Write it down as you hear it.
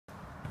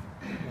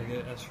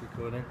go, that's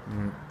recording.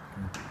 Mm.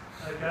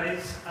 Hi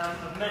guys,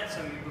 I've met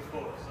some of you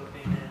before because I've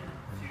been in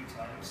a few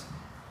times.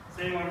 Does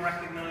anyone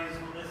recognise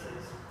what this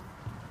is?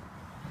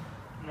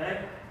 No?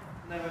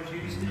 No one's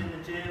used it in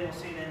the gym or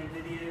seen any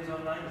videos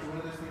online? It's one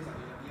of those things that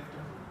you have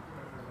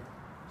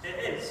to...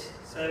 It is.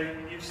 So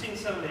you've seen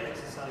some of the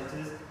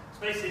exercises. It's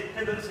basically it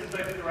pivots in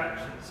both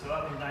directions, so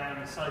up and down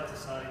and side to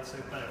side, so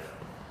both.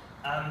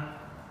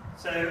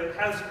 So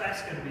how's it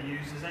best going to be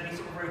used is any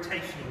sort of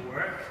rotational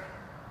work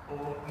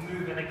or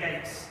moving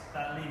against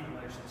that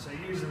lever motion. So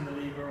using the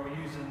lever or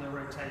using the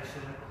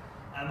rotation.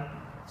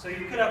 So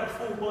you could have a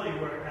full body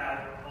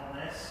workout on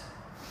this.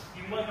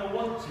 You might not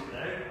want to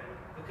though,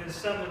 because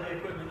some of the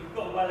equipment, you've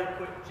got a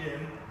well-equipped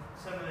gym,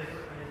 some of the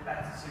equipment is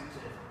better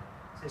suited.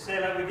 So say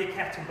like we did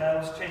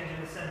kettlebells,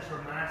 changing the centre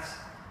of mass,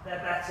 they're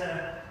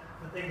better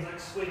for things like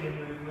swinging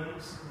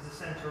movements, because the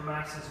centre of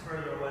mass is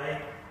further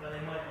away, but they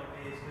might not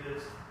be as good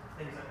as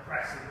things like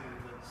pressing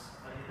movements,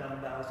 like your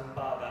dumbbells and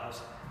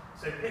barbells.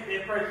 So pick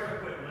the appropriate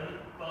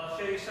equipment, but I'll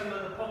show you some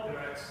of the popular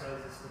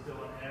exercises to do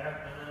on here,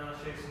 and then I'll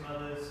show you some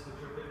others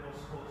which are a bit more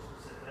sport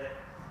specific.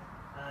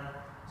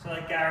 So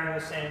like Gary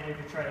was saying with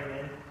your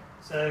training,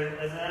 so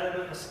there's an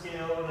element of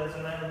skill, there's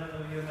an element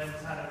of your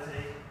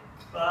mentality,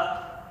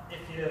 but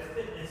if your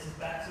fitness is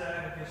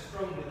better, if you're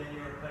stronger than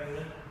your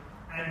opponent,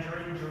 and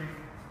you're injury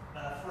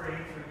free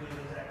through doing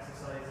these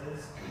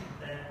exercises,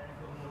 then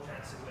you've got more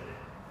chance of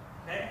winning.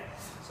 Okay?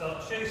 So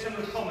I'll show you some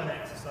of the common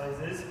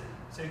exercises.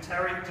 So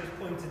Terry just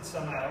pointed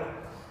some out.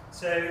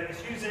 So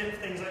it's using it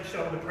for things like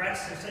shoulder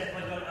press. So say if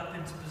I got it up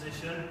into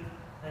position,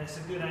 and it's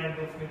a good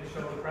angle for me to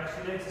shoulder press.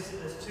 You notice that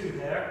there's two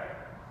there.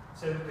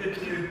 So we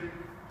could do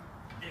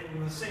it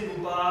with a single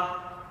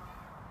bar,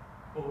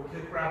 or we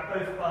could grab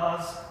both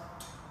bars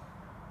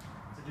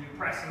to do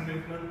pressing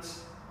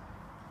movements.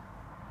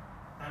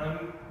 And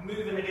I'm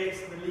moving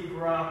against the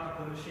lever arc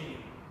of the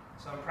machine.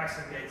 So I'm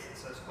pressing against it,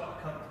 so it's quite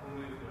a comfortable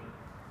movement.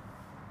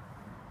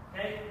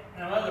 Okay,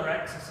 now other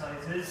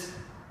exercises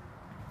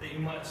that you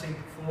might have seen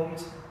performed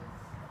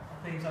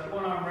are things like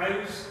one-arm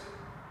rows,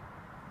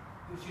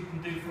 which you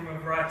can do from a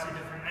variety of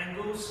different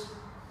angles,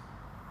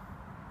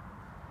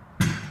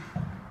 or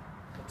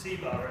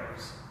T-bar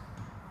rows.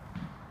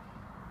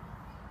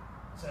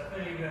 So if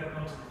any of you have ever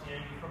gone to the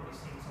gym, you've probably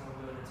seen someone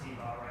doing a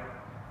T-bar row.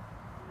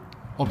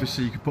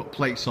 Obviously, you could put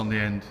plates on the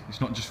end.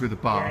 It's not just with a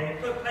bar. Yeah, you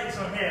put plates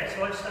on here.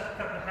 So I just stuck a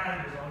couple of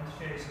handles on to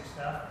show you some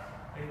stuff.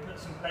 You put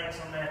some plates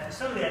on there. For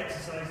some of the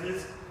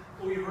exercises,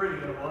 all you're really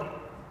going to want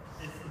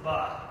is the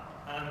bar.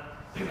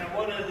 Now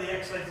one of the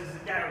exercises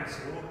that Gary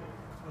saw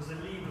was a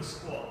lever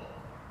squat.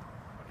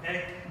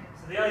 Okay?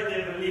 So the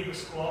idea of a lever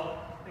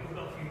squat, I think we've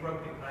got a few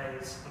rugby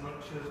players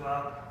amongst you as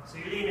well. So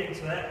you lean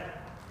into it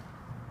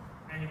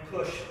and you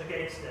push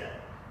against it.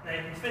 Now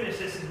you can finish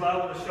this as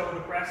well with a shoulder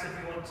press if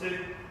you want to.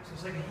 So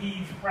it's like a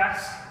heave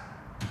press,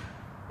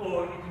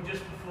 or you can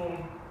just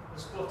perform the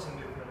squatting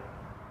movement.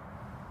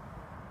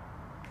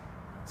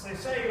 So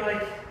say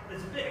like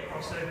there's a bit of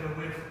crossover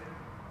with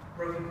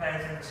rugby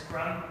players in the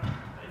scrum,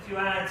 but if you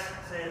add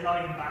say a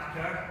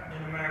linebacker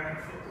in American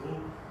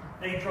football,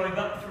 they drive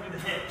up through the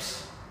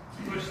hips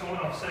to push someone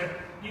off. So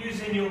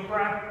using the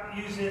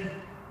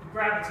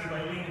gravity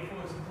by leaning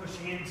forwards and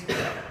pushing into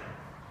it,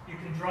 you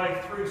can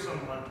drive through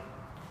someone.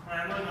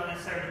 Now it might not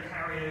necessarily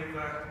carry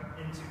over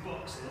into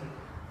boxing,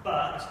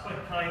 but it's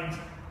quite kind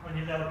on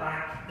your lower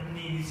back and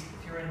knees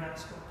if you're in that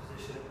squat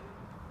position.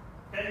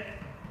 Okay?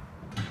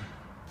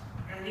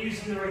 And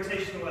using the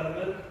rotational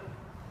element,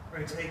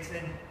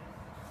 rotating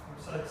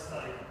from side to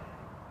side,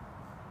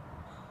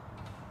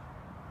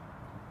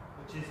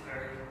 which is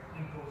very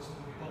important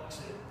when you're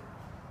boxing.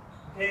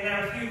 Okay,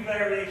 now a few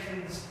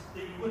variations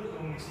that you wouldn't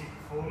normally see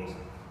performed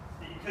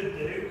that you could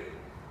do.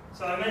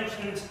 So I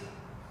mentioned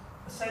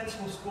a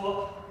sensible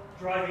squat,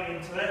 driving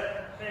into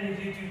it. Many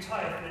of you do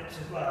tire flips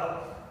as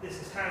well.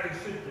 This is how you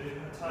should do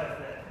a tire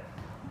flip.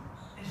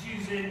 It's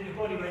using your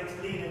body weight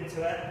to lean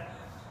into it,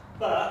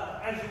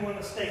 but as you want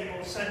to stay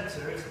more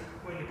centred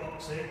when you're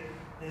boxing,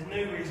 there's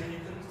no reason you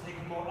couldn't take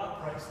a more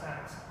upright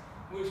stance,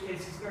 in which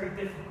case it's very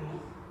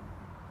difficult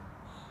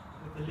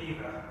with the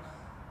lever.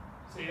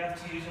 So you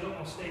have to use a lot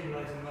more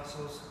stabilising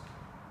muscles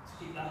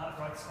to keep that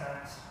upright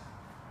stance.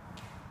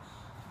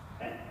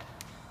 Okay?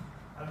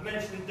 I've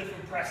mentioned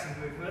different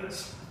pressing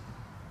movements.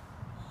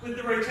 With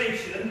the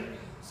rotation,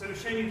 so we've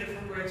shown you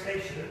different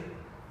rotation,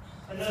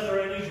 another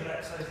unusual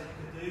exercise that you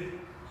could do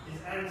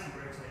is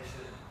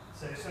anti-rotation,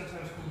 so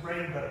sometimes called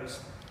rainbows.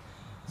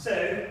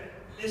 So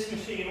this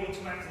machine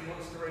automatically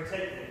wants to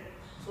rotate it,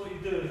 so what you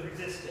do is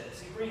resist it.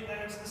 So you bring it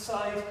down to the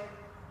side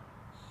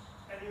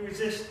and you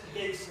resist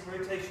against the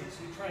rotation,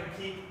 so you try and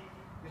keep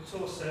your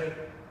torso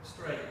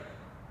straight.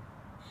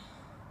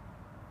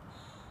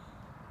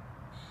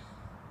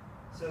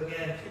 So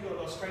again, if you've got a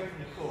lot of strength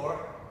in your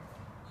core,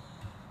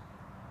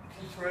 you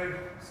can throw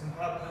some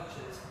hard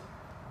punches.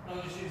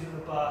 I'm just using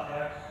the bar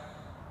here,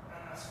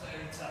 and that's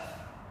very tough.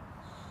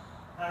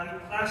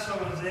 Last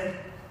time I was in,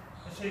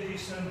 I showed you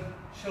some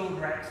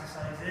shoulder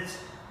exercises.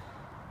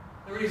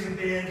 The reason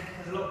being,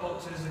 there's a lot of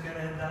boxers are going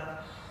to end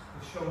up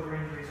with shoulder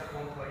injuries at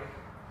one point.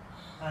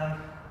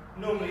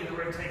 normally the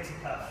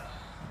rotator cuff,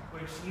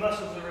 which the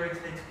muscles of the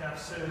rotator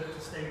cuff serve to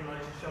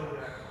stabilise your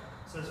shoulder.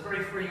 So it's a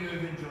very free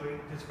moving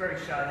joint, it's very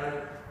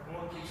shallow, and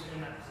what keeps it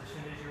in that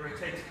position is your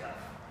rotator cuff.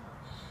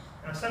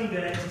 Now some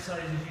good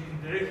exercises you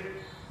can do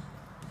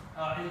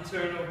are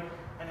internal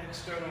and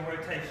external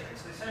rotation.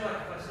 So say like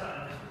if I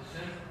start in this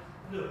position,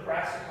 do a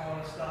press if I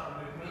want to start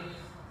the movement,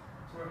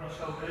 to work my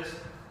shoulders,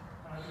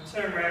 and I can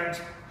turn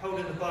around,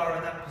 holding the bar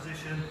in that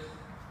position,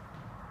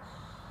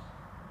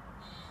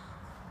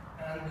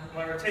 and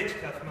my rotator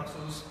cuff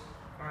muscles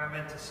are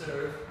meant to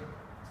serve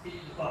to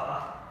keep the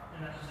bar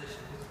in that position,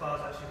 because the bar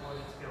is actually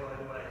wanting to go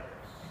either way.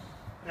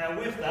 Now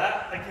with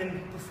that, I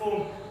can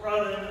perform,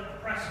 rather than a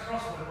press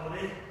across my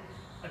body,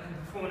 I can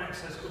perform an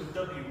exercise called a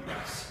W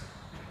press.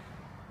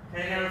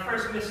 Okay, now the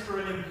first Mr.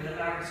 Olympia,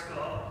 Larry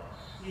Scott,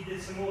 he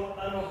did some more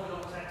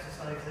unorthodox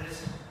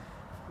exercises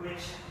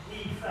which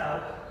he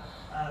felt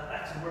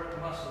better work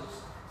the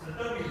muscles. So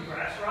the W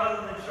press,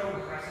 rather than shoulder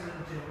pressing in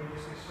the gym where you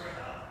just go straight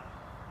up,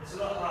 it's a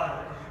lot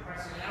harder because you're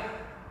pressing out.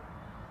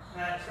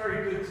 Now it's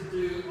very good to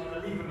do on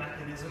a lever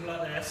mechanism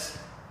like this.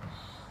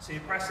 So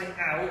you're pressing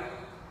out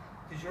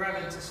because you're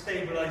having to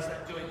stabilise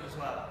that joint as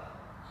well.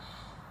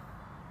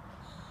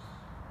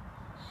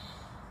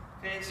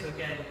 Okay, so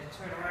again, you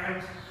can turn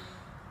around,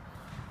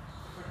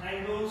 different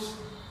angles.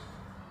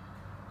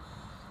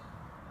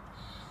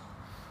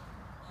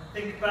 And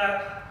think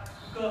about,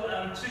 we've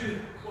got two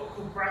what are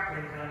called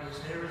grappling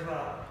handles here as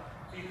well.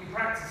 You can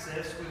practice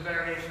this with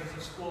variations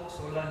of squats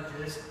or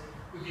lunges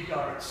with your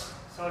guards.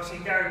 So I've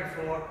seen Gary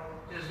before,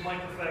 there's a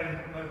microphone,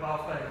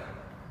 mobile phone.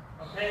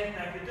 Okay,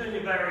 now if you're doing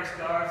your various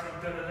guards,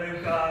 if you're doing a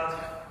low guard,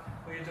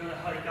 or you're doing a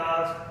high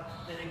guard,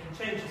 then you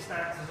can change the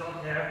stances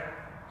on here.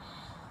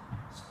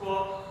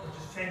 Squat, or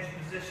just change your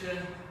position.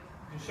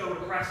 You can shoulder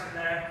press in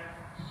there,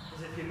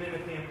 as if you're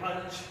mimicking a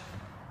punch.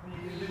 And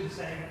you can do the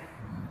same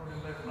holding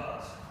both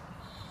bars.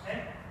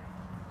 Okay?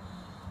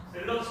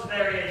 So lots of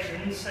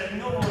variations. So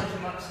normal as you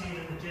might see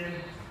in the gym,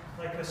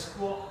 like a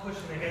squat,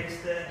 pushing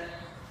against it,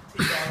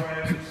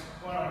 T-bar rows,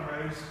 one-arm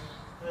rows.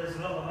 There's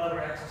a lot of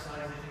other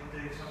exercises you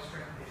can do, so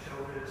strengthen your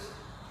shoulders,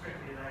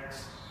 strengthen your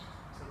legs.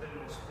 It's a bit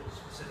more sport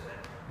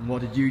specific. And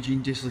what did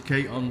Eugene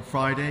dislocate on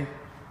Friday?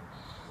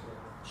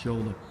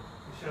 Shoulder.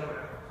 Your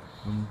shoulder.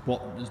 And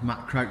what has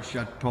Matt Crouch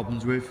had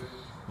problems with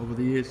over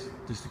the years?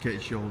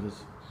 Dislocated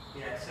shoulders.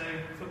 Yeah, so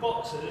for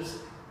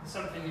boxers, it's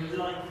something you're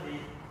likely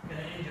going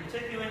to injure,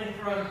 particularly when you're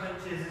throwing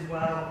punches as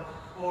well,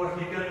 or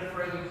if you're going to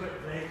throw them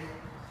quickly.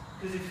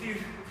 Because if you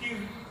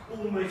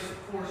almost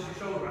force your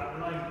shoulder out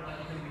the line like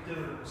you're going to be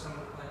doing with some of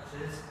the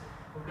punches,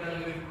 or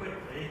going to move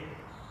quickly,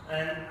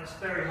 then that's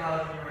very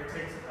hard on your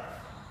rotator cuff.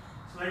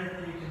 So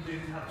anything you can do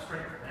to help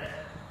strengthen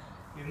it,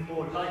 you're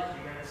more likely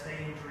going to stay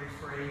injury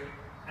free,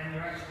 and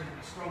you're actually going to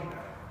be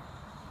stronger.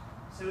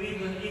 So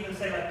even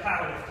say like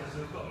powerlifters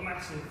who've got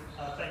massive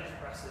bench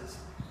presses,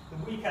 the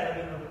weak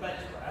element of the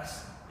bench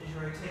press is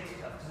your rotator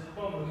cuff, because at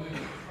the bottom of the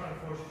movement you're trying to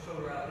force your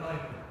shoulder out of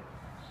alignment.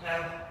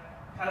 Now,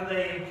 how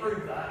they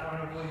improve that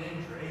or avoid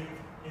injury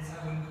is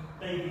having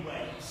baby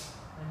weights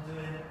and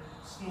doing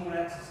small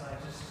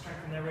exercises to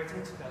strengthen their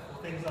rotator cuff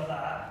or things like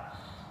that.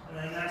 And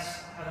then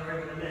that's how they're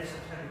able to lift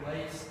such heavy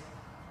weights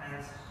and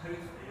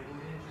hopefully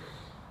avoid injury.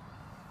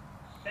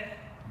 Okay?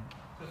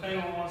 So if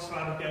anyone wants to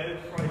have a go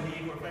before I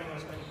leave, or if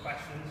anyone's got any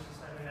questions,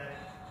 just let me know.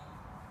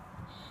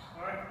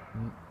 Alright?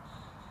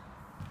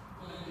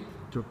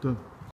 Job done.